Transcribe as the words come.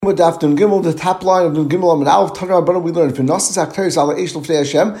Daf Gimel, the top line of Gimel Amid Aleph Tanra Rabbanan, we learned for Nasas HaKteres Ala Eish L'Fnei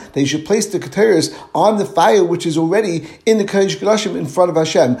Hashem that you should place the Keteres on the fire which is already in the Kodesh Kodashim in front of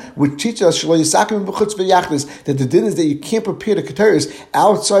Hashem, which teaches us Shelo Yisakim B'chutz V'Yachnis that the din is that you can't prepare the Keteres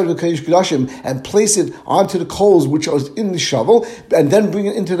outside of the Kodesh Kodashim and place it onto the coals which are in the shovel and then bring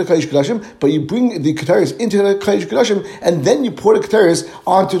it into the Kodesh Kodashim, but you bring the Keteres into the Kodesh Kodashim and then you pour the Keteres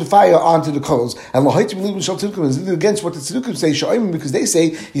onto the fire, onto the coals. And L'Haitim Libin Shal Tziddukim is against what the Tziddukim say, Sha'im, because they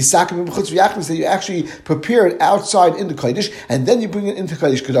say that you actually prepare it outside in the Kodesh, and then you bring it into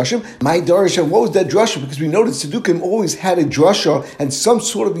Kodesh Kodashim. My Darasha, what was that drasha? Because we noticed Tziddukim always had a drasha and some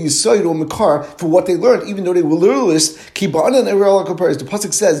sort of yisoid or makar for what they learned, even though they were literalists. Kibanan and Kaparis. The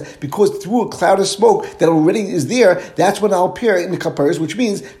pasuk says because through a cloud of smoke that already is there, that's when I'll appear in the Kaparis, which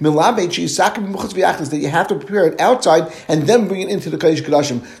means that you have to prepare it outside and then bring it into the Kodesh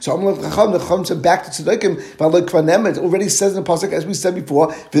Kodashim. So I'm going to come back to Tziddukim, but like it already says in the pasuk, as we said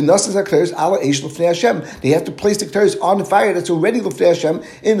before, they have to place the Keteres on the fire that's already L'Fnei Hashem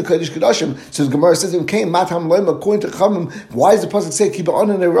in the Kodesh Kodashim. So the Gemara says, according to Chachamim, why does the pasuk say keep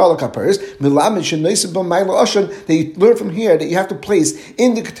on and Neirah Kaparis? That you learn from here that you have to place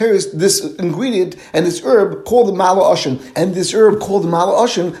in the Keteres this ingredient and this herb called the Mala Oshin. And this herb called the Mala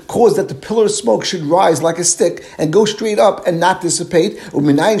Oshin caused that the pillar of smoke should rise like a stick and go straight up and not dissipate. And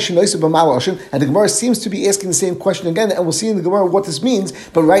the Gemara seems to be asking the same question again, and we'll see in the Gemara what this means.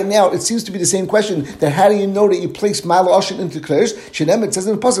 But right now, it seems to be the same question, that how do you know that you place Mala Oshin into Keteres? Shenem, it says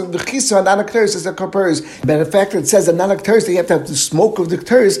in the pasuk, V'chisa Nana Keteres is a Kaparis. Matter of fact, it says that Nana Keteres, they have to have the smoke of the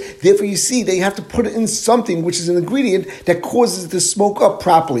Keteres. Therefore, you see, they have to put it in something which is an ingredient that causes it to smoke up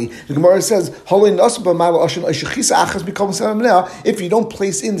properly. The Gemara says, if you don't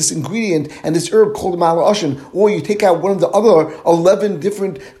place in this ingredient and this herb called Mala Oshin, or you take out one of the other 11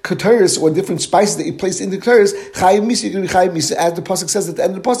 different Keteres or different spices that you place in the Keteres, Chayim Misa, you're going to be Chayim Misa, as the pasuk says at the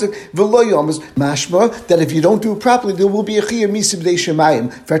end of the pasuk, v'lo yomas mashma, that if you don't do it properly, there will be a chiyah misa b'dei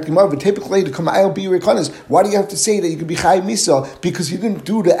shemayim. Fact Gemara, v'tepikle to come ayel bi rekanas. Why do you have to say that you could be chayim misa? Because you didn't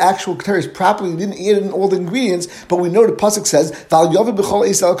do the actual keteres properly, you didn't add in all the ingredients. But we know the pasuk says val yovid b'chol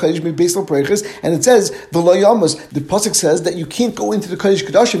eisal kodesh mi beisal preiches, and it says v'lo yomas. The pasuk says that you can't go into the kodesh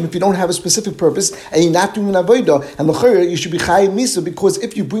kodashim if you don't have a specific purpose and you're not doing an avodah. And l'chayr you should be chayim misa, because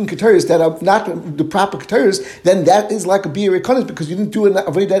if you bring keteres that are not the proper keteres, then that is like a bi rekanas, because you didn't do an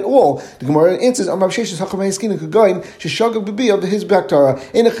avodah at all. The Gemara answers, in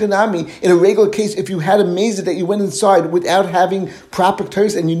a regular case, if you had a mazer that you went inside without having proper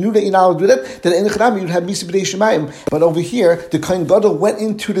keteres and you knew that you're not allowed to do that, then in a chanami you'd have misa b'dei shemayim. But over here, the Kohen Gadol went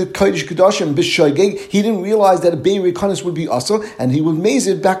into the Kodesh Kodashim b'shoigeg. He didn't realize that a bei rekanos would be also, and he was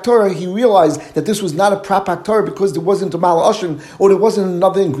mazer b'aktorah. He realized that this was not a proper aktorah because there wasn't a Mala Oshin or there wasn't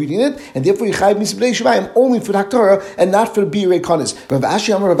another ingredient, and therefore he chayav misa b'dei shemayim only for the aktorah and not for the bei rekanos. Rav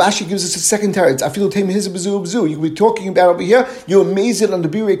Ashi gives us a second teretz. You can be talking about over here, you're amazed on the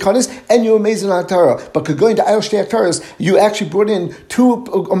Birei Kanis and you're amazed on Torah. But going to Ayel Shtei Keteres, you actually brought in two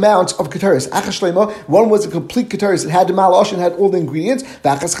amounts of Keteres. One was a complete Keteres, it had the Mala Oshin, had all the ingredients,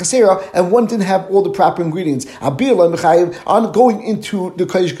 and one didn't have all the proper ingredients. On going into the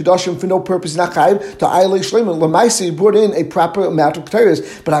Kodesh Kodashim for no purpose, not chayiv, to Ayel Shleima, Lamaisi brought in a proper amount of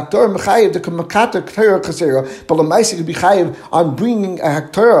Keteres. But Haktorah Mechayiv, the Makata Keteres Chasera, but Lamaisi could be chayiv on bringing a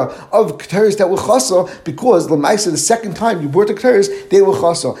Haktorah of Keteres that were chasa, because Lamaisa, the second time you brought the Keteres, they were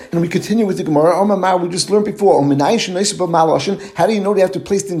chasa. And we continue with the Gemara. We just learned before. How do you know they have to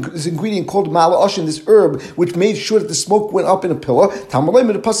place this ingredient called Mala Oshin, this herb, which made sure that the smoke went up in a pillar?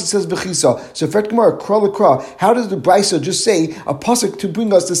 The pasuk says v'chisa. So Fret Gemara, kra. How does the Brisa just say a pasuk to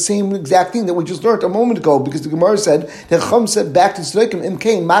bring us the same exact thing that we just learned a moment ago? Because the Gemara said that Chum said back to Tzedekим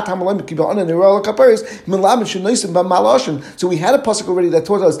imkein mat hamalim kibanan neirah kaparis milam shenoisim b'Mala Oshin. So we had a pasuk already that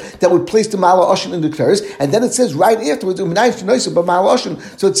taught us that would place the Mala Oshin in the Keteres, and then it says right afterwards,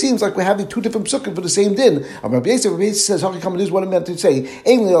 so it seems like we're having two different psukim for the same din. Rabbi Yisrael says, this is what it meant to say.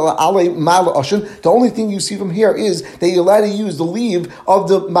 The only thing you see from here is that you're allowed to use the leaf of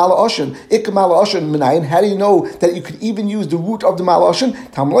the Mala Oshin. How do you know that you could even use the root of the Mala Oshin?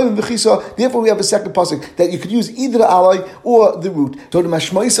 Therefore we have a second pasuk that you could use either the alay or the root. So the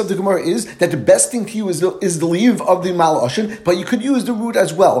mashmais of the Gemara is that the best thing to use is the leaf of the Mala Oshin, but you could use the root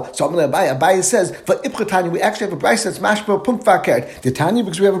as well. So I'm going to Abaye says, for Ipchatani, we actually have a brisa that's mashma pumpfakert. The Tanya,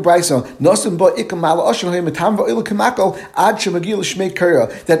 because we have a brisa, nosim ba ikam Mala Oshin ha'imitam va'il kemakol ad shemagil shmei kara,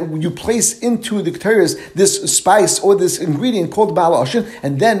 that you place into the keteres this spice or this ingredient called Mala Oshin,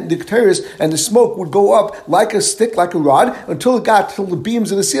 and then the keteres and the smoke would go up like a stick, like a rod, until it got to the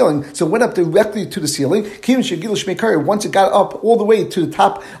beams of the ceiling. So it went up directly to the ceiling. Kim shagil shmei kara. Once it got up all the way to the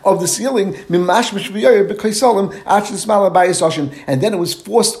top of the ceiling, mimash mishviyah b'kaisalim actually smell Abaye Oshin. and then it was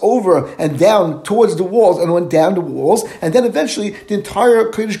forced over and down towards the walls, and went down the walls, and then eventually the entire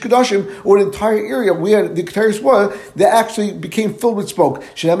Kodesh Kodashim, or the entire area where the Keteris were, they actually became filled with smoke.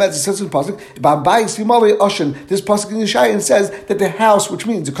 This pasuk in Yeshayahu says that the house, which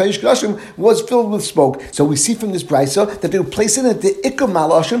means the Kodesh Kodashim, was filled with smoke. So we see from this brisa that they would place in it the Ikka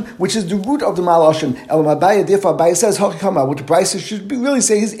Malashim, which is the root of the Malashim. Therefore, Abaye says, what the brisa should be really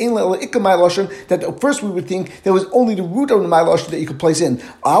say is Ikka Malashim, that at first we would think there was only the root of the Malashim that you could place in.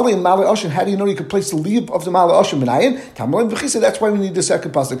 Ali and Malashim, how do you know you could place the leaf of the Malashim in ayin? That's why we need the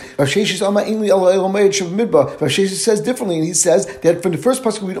second pasuk. Rav Sheshes says differently, and he says that from the first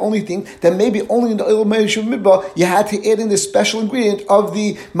pasuk we'd only think that maybe only in the Oil Meir Shav Midbar you had to add in this special ingredient of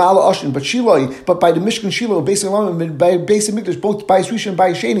the Mala Ashon, but by the Mishkan Shiloh, by Beis Hamikdash, both by Rishon and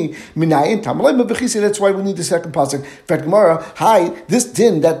by Sheni, Minayin Tamalei Mevachisa. That's why we need the second pasuk. In fact, Gemara, this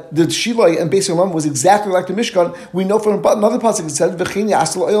din that the Shiloh and Beis Hamikdash was exactly like the Mishkan. We know from another pasuk it says V'chini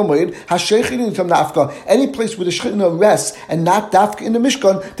Asal Oil Meir Hasheichini Tam Nafka. Any place where the Shechina rests and not Dafka in the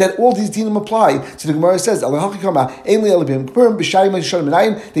Mishkan, that all these dinim apply. So the Gemara says that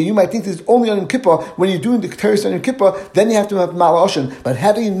you might think this is only on Yom Kippur. When you're doing the Keteris on Yom Kippur, then you have to have Mala Oshen. But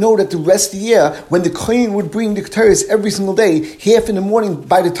how do you know that the rest of the year, when the Kohen would bring the Keteris every single day, half in the morning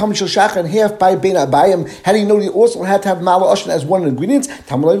by the Talmud Shel Shachar and half by Bein Abayim, how do you know they also had to have Mala Oshen as one of the ingredients?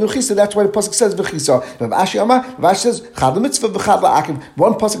 That's why the pasuk says V'chisa. Rav says Chad Mitzvah V'chad La'akiv.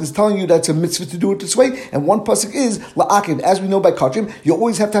 One pasuk is telling you that's a mitzvah to do it this way, and one pasuk is La'akiv. As we know by Kachim, you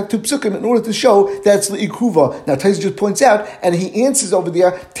always have to have two psukim in order to show that's L'ikuva. Now Tais just points out, and he answers over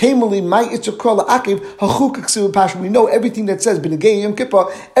there, Tamali, my Itzakra La'akiv, Hachuk Ksiv Pash. We know everything that says B'negei Yom Kippur,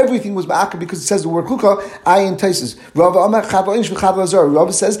 everything was Ma'akiv because it says the word Chukah, Ayin Taisis.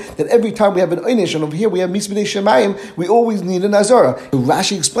 Rav says that every time we have an Einish, and over here we have Misbedei Shemayim, we always need an Azara.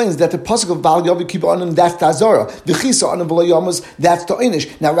 Rashi explains that the pasuk of Bal Yavi Kibbutz Anim, that's the Azara. V'chisa Anim V'lo Yamas, that's the Einish.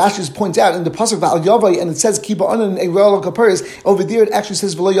 Now Rashi points out in the pasuk of Bal Yavi, and it says Kibbutz Anim Eirel Kaparis, over there it actually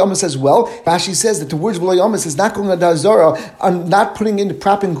says V'lo Yamas as well. Rashi says that the words V'lo Yamas is not going on the Azara, on not putting in the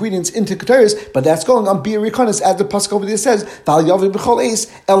proper ingredients into Keteris, but that's going on Bir Rikonis, as the pasuk over there says, Bal Yavi B'chol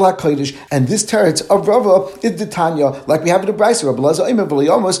Eis El HaKodesh. And this teretz of Rava is the Tanya, like we have in the Brisa, Rabbi Lazar Eimer V'lo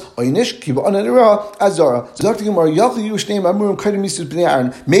Yamas, Einish Kibbutz Anim Eirel Azara.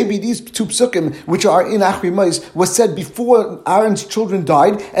 Maybe these two psukim, which are in Achri Mos, was said before Aaron's children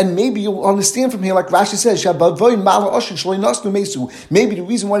died, and maybe you'll understand from here, like Rashi says, maybe the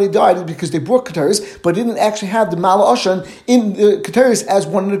reason why they died is because they brought Keteris, but didn't actually have the Mala Oshan in the Keteris as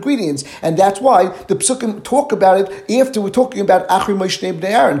one of the ingredients, and that's why the psukim talk about it after we're talking about Achri Mos Shnei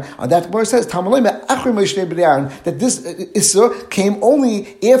Bnei Aaron. And that where it says Achri Mos Shnei Bnei Aaron, that this Issur came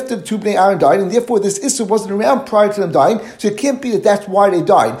only after the two Bnei Aaron died, and therefore this Issur wasn't around prior to them dying, so it can't be that that's why they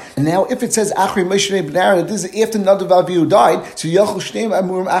died. And now if it says Achri Mos Shnei Bnei Aaron, this is after Nadav Avihu died, so Yachol Shneim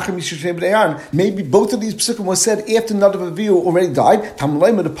Amurim Achri Mos Shnei Bnei Aaron, maybe both of these psukim was said after Nadav Avihu already died.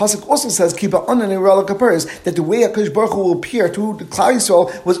 The pasuk also says Kiba Anan Eirel Kaparis, that the way HaKadosh Baruch Hu will appear to the Klal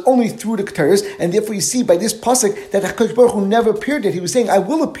Yisrael was only through the Keteris, and therefore you see by this pasuk that HaKadosh Baruch Hu never appeared yet. He was saying, I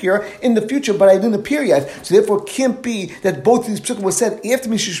will appear in the future, but I didn't appear yet. So therefore it can't be that both of these psukim was said after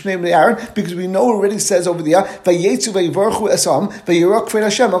Moshe Shnei Bnei Aaron, because we know it already says over there, Vayetzu Vayivarchu Esam, Vayirak Kfei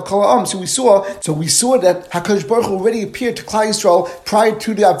Hashem Al Kol Ha'am. So we saw that HaKadosh Baruch Hu already appeared to Klal Yisrael prior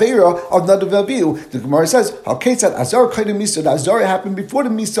to the Aveira of Nadav Avihu. The Gemara says, HaKetzad Azar Kaidem Misa, the Azar happened before the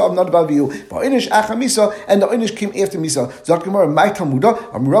Misa of Nadav Avihu, Va'inish Acha Misa, and the Inish came after Misa. Zak Gemara, My Talmuda,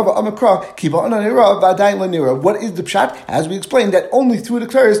 Amrava Amakra, Kiba Ananira, Vadayin Lanira. What is the pshat? As we explained, that only through the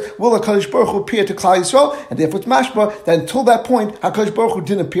Keteris will HaKadosh Baruch Hu appear to Klal Yisrael, and therefore it's mashma that until that point HaKadosh Baruch Hu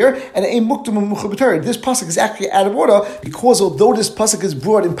didn't appear, and this pasuk is actually out of order, because although this pasuk is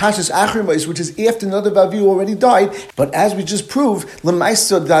brought in Pashas Achri Mos, which is after Nadav Avihu already died, but as we just proved,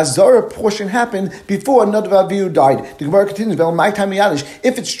 L'maisa, the Azara portion happened before Nadav Avihu died. The Gemara continues,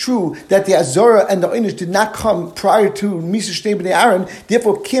 if it's true that the Azara and the Einish did not come prior to Misa Shnei Bnei Aaron,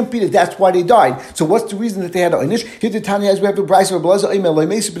 therefore it can't be that that's why they died. So what's the reason that they had the Einish? Here the Tanya, as we have the Brisa of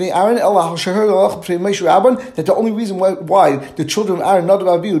that the only reason why the children of Aaron,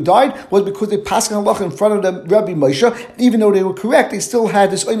 Nadav Avihu, died was because they passed an halacha in front of the Rabbi Moshe, and even though they were correct, they still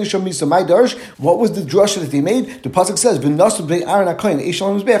had this Einish of Misa. My Darsh, what was the drasha that they made? The pasuk says, "V'nasu bnei Aaron HaKohen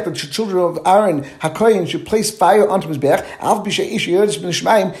Eishal Mizbeach," that the children of Aaron HaKohen should place fire onto Mizbeach. Av b'shei Eish Yeredus b'nei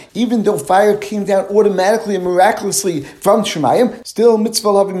Shemayim, even though fire came down automatically and miraculously from Shemayim, still mitzvah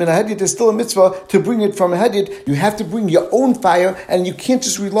lavim min hadid. There's still a mitzvah to bring it from a hadid. You have to bring your own fire, and you can't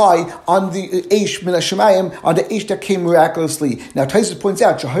just rely on the Eish min Shemayim, on the Eish that came miraculously. Now Taisus points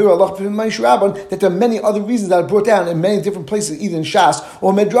out that there are many other reasons that are brought down in many different places, either in Shas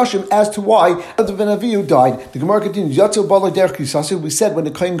or Medrashim, as to why Nadav Avihu died. The Gemara continues. continues, we said when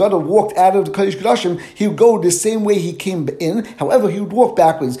the Kohen Gadol walked out of the Kodesh Kodashim, he would go the same way he came in. However, he would walk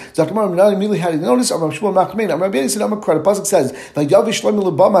backwards. Immediately how did he notice? Rabbi Pasuk says that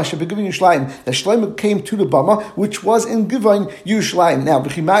Shlomo came to the Bama, which was in Givon Yerushalayim. Now,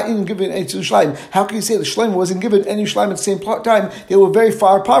 how can you say that Shlomo was in Givon and Yerushalayim at the same time? They were very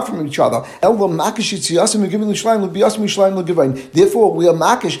far apart from each other. Therefore, we are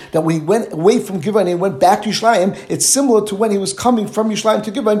makish that when he went away from Givon and went back to Yerushalayim, it's similar to when he was coming from Yerushalayim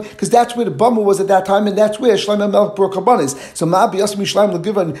to Givon, because that's where the Bama was at that time, and that's where Shlomo Melech brought Karbanis.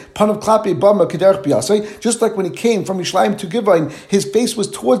 So just like when he came from Yerushalayim to Givon, his face was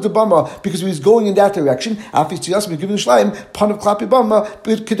towards the Bama because he was going in that direction.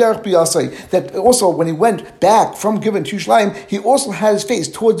 That also when he went back from Givon to Yerushalayim, he also had his face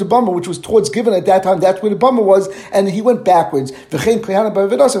towards the Bama, which was towards Givon at that time. That's where the Bama was, and he went backwards. And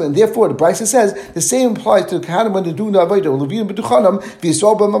therefore, the Brisa says the same applies to the Kohanim when they do the Avodah.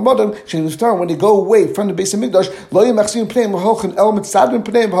 When they go away from the base of Mikdash,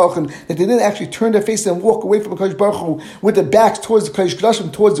 that they didn't actually turn their face and walk away from the Kodesh Baruch Hu with their backs towards the Kodesh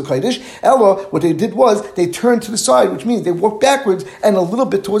Kodashim, towards the Kodesh. Ella, what they did was they turned to the side, which means they walked backwards and a little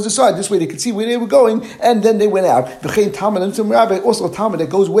bit towards the side. This way they could see where they were going, and then they went out. Also a Talmud that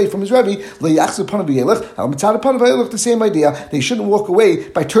goes away from his Rebbe, the same idea. They shouldn't walk away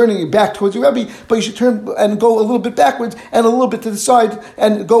by turning your back towards your Rebbe, but you should turn and go a little bit backwards and a little bit to the side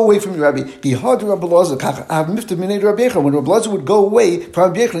and go away from your Rebbe. When Rabbi Elazar would go away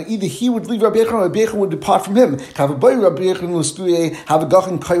from Rabbi Yechon, either he would leave Rabbi Yechon or Rabbi Yechon would depart from him. When Rabbi Yechon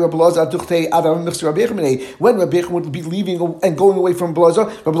would be leaving and going away from Rabbi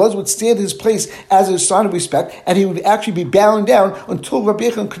Elazar would stand in his place as a sign of respect, and he would actually be bowing down until Rabbi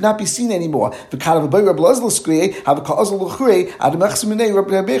Yechon could not be seen anymore. Again, when Rabbi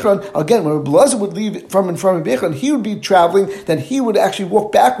Elazar would leave from in front of Rabbi Yechon, he would be traveling, then he would actually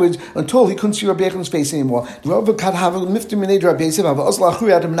walk backwards until he couldn't see Rabbi Yechon's face anymore. Then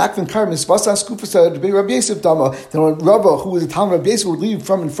when Rabbi, who was a Talmud Rabbi Yosef, would leave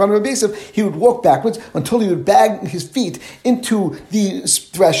from in front of Rabbi Yosef, he would walk backwards until he would bag his feet into the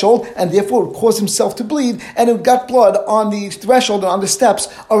threshold, and therefore would cause himself to bleed, and it got blood on the threshold and on the steps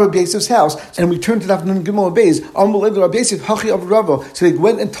of Rabbi Yosef's house. And we turned to the Afternoon Gimel Beis. So they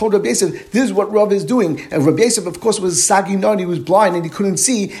went and told Rabbi Yosef, this is what Rav is doing. And Rabbi Yosef, of course, was Sagi Non, he was blind and he couldn't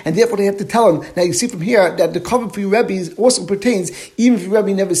see, and therefore they had to tell him. Now you see from here that the cover for your Rebbe also pertains even if your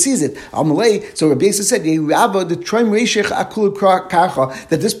Rebbe never sees it. So Rabbi Yosef said,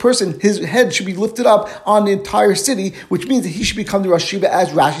 that this person, his head should be lifted up on the entire city, which means that he should become the Rosh Yeshiva, as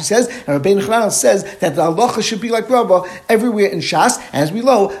Rashi says. And Rabbi Yochanan says that the halacha should be like Rabbah everywhere in Shas. As we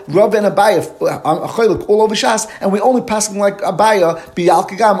know, Rav and Abaya all over Shas, and we only passing like Abaya, B'Yal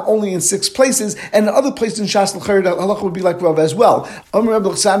Kagam, only in 6 places, and in other places in Shas, the halacha would be like Rav as well. Now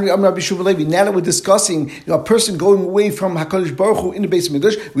that we're discussing a person going away from HaKadosh Baruch Hu in the base of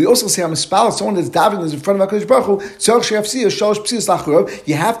Mikdash, we also say HaMispal, someone that's davening is in front of HaKadosh Baruch Hu,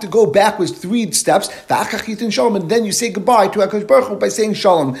 you have to go backwards 3 steps, and then you say goodbye to HaKadosh Baruch Hu by saying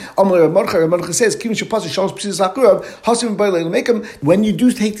Shalom. Mordechai says, when you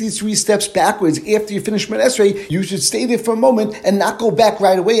do take these 3 steps backwards after you finish Shemona Esrei, you should stay there for a moment and not go back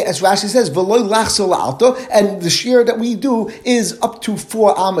right away, as Rashi says, and the shear that we do is up to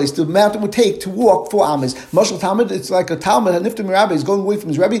 4 amas, the amount it would take to walk 4 amas. Mashal Talmud, it's like a Talmud, Hanifta Mirabbe is going away from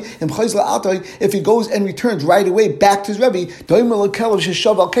his Rebbe, and if he goes and returns right away back to his Rebbe,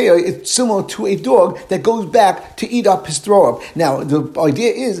 it's similar to a dog that goes back to eat up his throw up. Now, the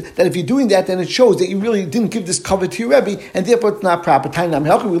idea is that if you're doing that, then it shows that you really didn't give this cover to your Rebbe, and therefore it's not proper.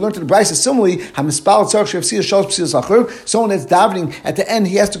 We learned to the Brisa similarly, someone that's davening, at the end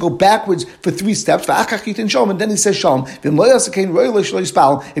he has to go backwards for 3 steps, and then he says Shalom.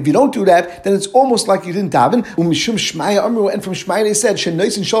 If you don't do that, then it's almost like you didn't daven. And from Shmaya they said,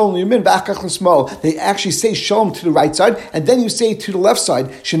 they actually say Shalom to the right side, and then you say to the left side.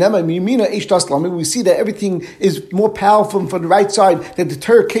 We see that everything is more powerful from the right side, that the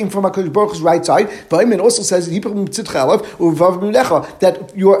Torah came from HaKadosh Baruch Hu's right side. It also says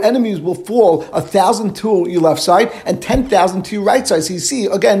that your enemies will fall 1,000 to your left side and 10,000 to your right side. So you see,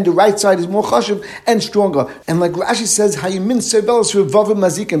 again, the right side is more chashiv and stronger. And like Rashi says, that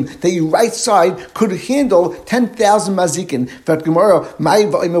your right side could handle 10,000 mazikin.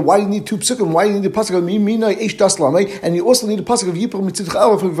 Why do you need 2 psukim? Why do you need the pasuk of Mimina Eish Daslame? And you also need the pasuk of Yipur Mitzidcha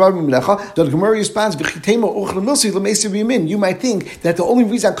Ela for Vavim Melecha. The Gemara responds, you might think that the only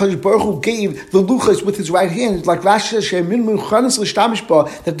reason HaKadosh Baruch Hu gave the luchos with his right hand is like Rashi says,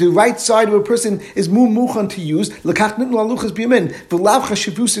 that the right side of a person is muchan to use, but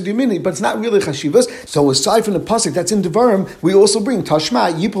it's not really chashivus. So aside from the pasuk that's in Devarim, we also bring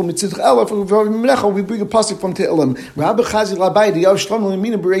Tashma Yipol Mitzvah Ela from Menecha. We bring a pasuk from Tehillim. Rabbi Chazi Labai the Yav Shlomo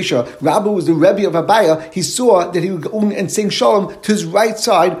Lemina Bereisha. Rabbi was the Rebbe of Abaya. He saw that he would go and sing Shalom to his right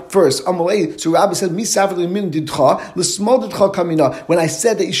side first. Amalei. So Rabbi said, "Misav Lemin Didcha L'Smol Didcha Kamina." When I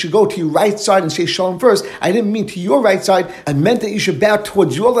said that you should go to your right side and say Shalom first, I didn't mean to your right side. I meant that you should bow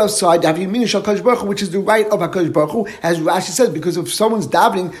towards your left side, which is the right of HaKadosh Baruch Hu, as Rashi says, because if someone's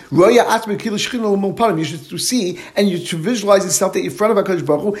davening, you should see and you should visualize yourself that you're in front of HaKadosh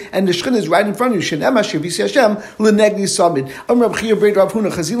Baruch Hu, and the Shekhinah is right in front of you. I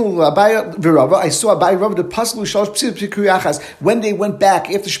saw Abai Rav the Paslu Shalosh when they went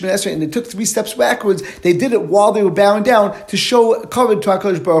back after Shemoneh Esrei and they took 3 steps backwards, they did it while they were bowing down to show covered to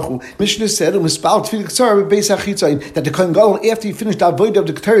HaKadosh Baruch Hu. Mishnah said that the Kohen Gadol, after he finished the avodah of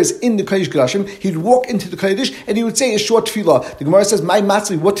the Keteris in the Kodesh Kodashim, he'd walk into the Kodesh and he would say a short tefillah. The Gemara says, "My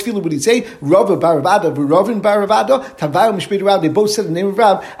matzli, what tefillah would he say?" Rava Baravada, Ravin Baravada, Tavayu Mishpei Rav. They both said the name of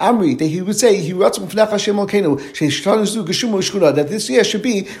Rav Amri. That he would say, "He ratzon fnech Hashem Elkeinu sheishtanu geshumu shchuna." That this year should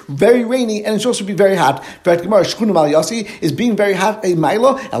be very rainy and it should also be very hot. But Gemara shchuna mal yasi is being very hot a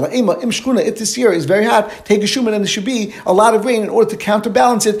mila. Ela ema im shchuna. If this year is very hot, take geshuman and there should be a lot of rain in order to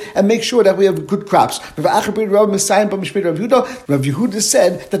counterbalance it and make sure that we have good crops. Rav Yehuda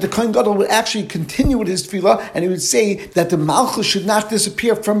said that the Kohen Gadol would actually continue with his tefillah, and he would say that the Malchus should not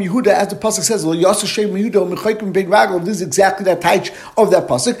disappear from Yehuda, as the pasuk says. This is exactly that taich of that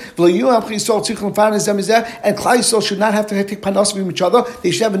pasuk. And Klal Yisrael should not have to take panos from each other.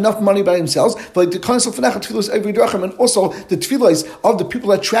 They should have enough money by themselves. But the and also the tefillahs of the people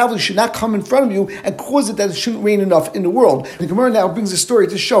that travel should not come in front of you and cause it that it shouldn't rain enough in the world. The Gemara now brings a story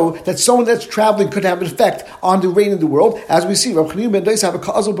to show that someone that's traveling could have an effect on the rain in the world. As we see, Rav Chanina ben Dosa have a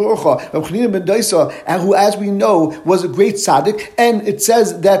ka'azal barucha. Rav Chanina ben Dosa, who, as we know, was a great tzaddik, and it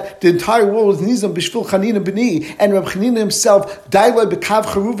says that the entire world was nizam b'shvil Chanina b'ni, and Rav Chanina himself died by b'kav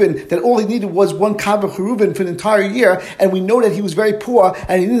charuvin, that all he needed was 1 kav of charuvin for the entire year, and we know that he was very poor,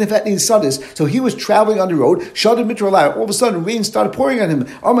 and he didn't have any sons. So he was traveling on the road, Shadid Mitralai, all of a sudden rain started pouring on him.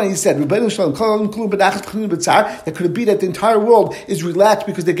 He said, that could it be that the entire world is relaxed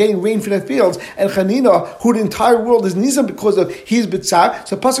because they're getting rain for their fields, and Chanina, who the entire world is nizam because of his bitzar,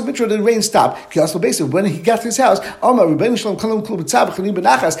 so Pasuk Mitra, the rain stopped. When he got to his house,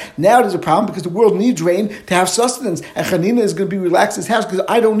 now there's a problem because the world needs rain to have sustenance, and Chanina is going to be relaxed in his house because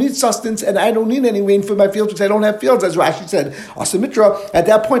I don't need sustenance and I don't need any rain for my fields because I don't have fields, as Rashi said. Also Mitra, at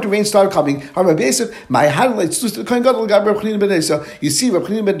that point the rain started coming. My highlights, you see, Rav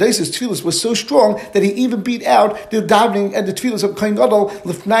Chanina ben Dosa's tefillas was so strong that he even beat out the davening and the tefillas of Kohen Gadol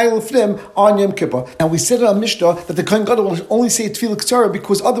Lifnai Lifnim on Yom Kippur. And we said in our Mishnah that the Kohen Gadol will only say tefillah k'tzara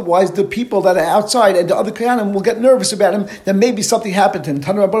because otherwise the people that are outside and the other Kohanim will get nervous about him that maybe something happened to him.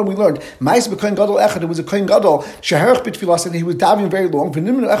 Tanu Rabbanan, we learned Ma'is b'Kohen Gadol Echad. There was a Kohen Gadol sheherach b'tefillas and he was davening very long.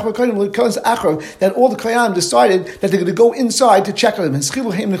 That all the Kohanim decided that they're going to go inside to check on him.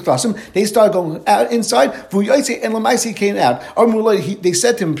 They started going out inside. And he came out. They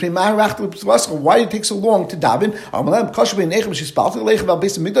said to him, "Why did it take so long to daven?"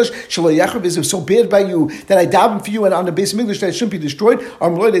 Is it so bad by you that I daven for you and on the base of English that it shouldn't be destroyed?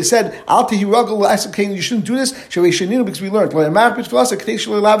 They said, "You shouldn't do this," because we learned.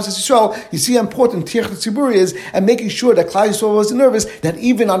 You see how important Tirch Tziburi is, and making sure that Klal Yisrael was nervous that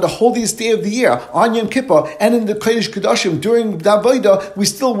even on the holiest day of the year, on Yom Kippur, and in the Kodesh Kodashim during the Avodah, we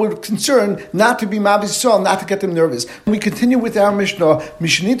still were concerned not to be Ma'avis Yisrael, not to get them nervous. We continue with our Mishnah.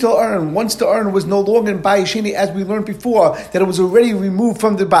 Mishnito Aron, once the Aron was no longer in Bayis Sheni, as we learned before, that it was already removed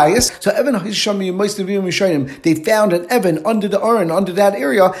from the Bayis. So Evan they found an Evan under the Aron, under that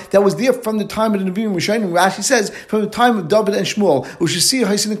area, that was there from the time of the Nevi'im Rishonim. Rashi says, from the time of David and Shmuel,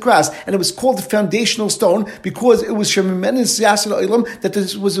 and it was called the foundational stone because it was that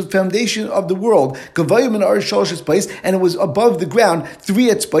this was the foundation of the world. Place, and it was above the ground, 3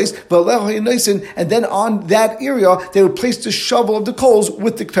 at space, and then on that area they would place the shovel of the coals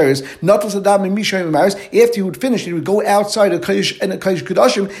with the keteris. After he would finish, he would go outside a Kodesh and a Kodesh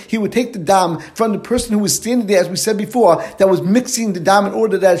Kodashim. He would take the dam from the person who was standing there, as we said before, that was mixing the dam in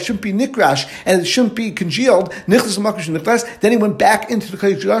order that it shouldn't be nikrash and it shouldn't be congealed. Then he went back into the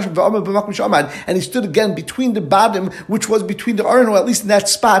Kodesh Kodashim and he stood again between the bottom, which was between the Aron, or at least in that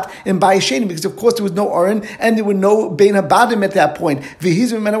spot in Bayis Sheni, because of course there was no Aron and there were no Bein HaBadim at that point.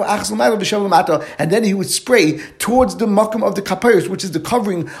 And then he would spray towards the makom of the kapiros, which is the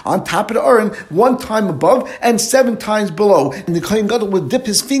covering on top of the Aron, 1 time above and 7 times below. And the Kohen Gadol would dip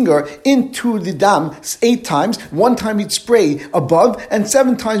his finger into the dam 8 times. 1 time he'd spray above and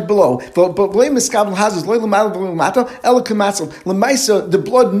 7 times below. But the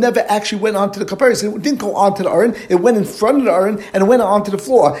blood never actually went onto the kaparis. It didn't go onto the aron. It went in front of the aron and it went onto the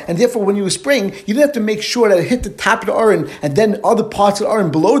floor. And therefore, when you were spraying, you didn't have to make sure that it hit the top of the aron and then other parts of the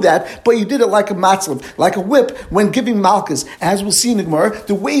aron below that, but you did it like a matzlav, like a whip when giving malchus. As we'll see in the Gemara,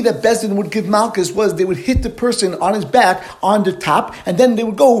 the way that Beis Din would give malchus was they would hit the person on his back on the top, and then they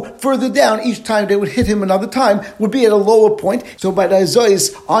would go further down. Each time they would hit him another time would be at a lower point. So by the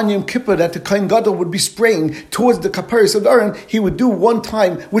Azois on Yom Kippur that the Kohen Gadol would be spraying towards the kaparis of the aron, he would do one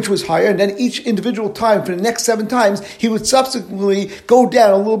time which was higher, and then each individual time for the next 7 times he would subsequently go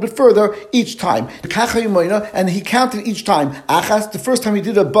down a little bit further each time. And he counted each time. Achas, the first time he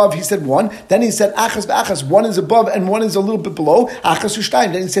did it above, he said 1. Then he said achas v'achas, 1 is above and 1 is a little bit below. Achas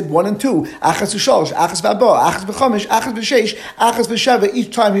v'shtayim. Then he said 1 and 2. Achas v'shalosh, achas v'abo, achas v'chomish, achas v'sheish, achas v'sheva.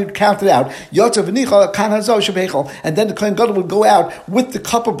 Each time he would count it out. Yotzav v'nicha kan hazo shebeichel. And then the Kohen Gadol would go out with the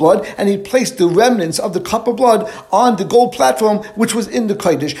cup of blood and he'd place the remnants of the cup of blood on the gold platform which was in the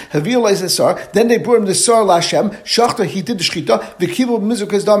kodesh. Haviolais esar. Then they brought him the sar lashem. Shachta, he did the shchita. V'kivu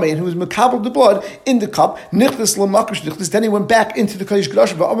mizukes dame, and he was makabel the blood in the cup. Nichlis l'makush nichlis. Then he went back into the kodesh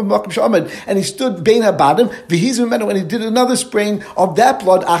gadashim v'amad makush amad, and he stood bein habadim v'hiz v'menu, and he did another spraying of that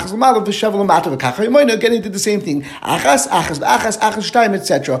blood. Achas l'malav v'shevel l'matav v'kacha yomayna. Again, he did the same thing. Achas, achas, v'achas, achas shtayim,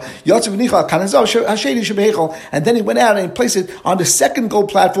 etc. Yotzav v'nicha kanazal hasheni shebeichel, and then he went out and he placed it on the second gold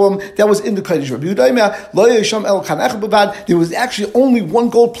platform that was in the kodesh. Rabbi Yehuda lo yisham el kan echad b'vad. There was actually only one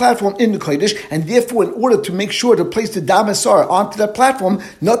gold platform in the kodesh, and therefore, in order to make sure to place the dam asar onto that platform,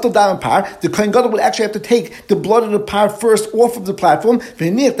 not the dam par, the Kohen Gadol would actually have to take the blood of the par first off of the platform,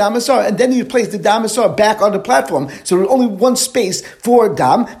 and then he would place the dam asar back on the platform. So there was only one space for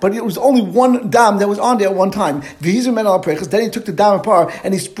dam, but it was only one dam that was on there at one time. Then he took the dam par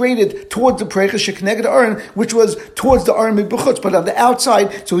and he sprayed it towards the preches shekneged aron, which was towards the aron mibuchutz, but on the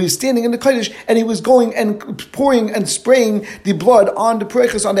outside. So he was standing in the kodesh and he was going and pouring and spraying the blood on the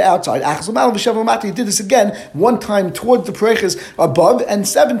preches on the outside. He did this again, one time towards the preches above and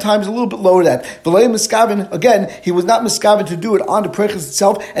 7 times a little bit lower than that. Again, he was not miskaven to do it on the preches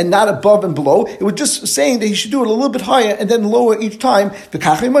itself and not above and below. It was just saying that he should do it a little bit higher and then lower each time.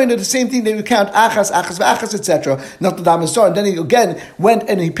 The same thing, they would count achas, achas, v'achas, etc. Not the damasar. And then he again went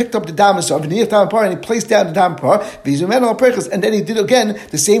and he picked up the damasar and he placed down the damasar, and then he did again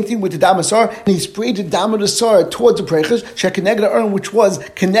the same thing with the damasar, and he sprayed the damasar towards the preches, shekeneged aron, which was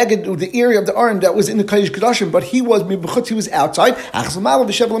connected to the area of the aron that was in the kodesh kadashim, but he was mibchutz, he was outside.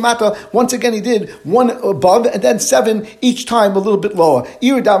 Once again, he did 1 above and then 7 each time, a little bit lower.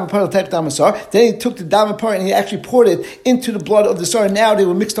 Then he took the dam apart and he actually poured it into the blood of the sar. Now they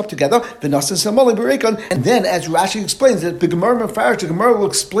were mixed up together. And then, as Rashi explains that the Gemara Mefarish, the Gemara will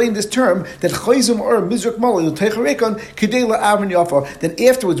explain this term that chayzum or mizrak mali l'teicharekon kedela avon yafar. Then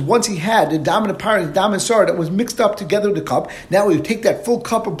afterwards, once he had the dam and the dam and sar that was mixed up together in the cup, now we would take that full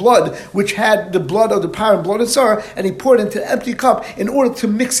cup of blood, which had the blood of the par and blood of sar, and he poured it into an empty cup in order to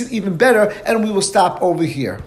mix it even better. And we will stop over here.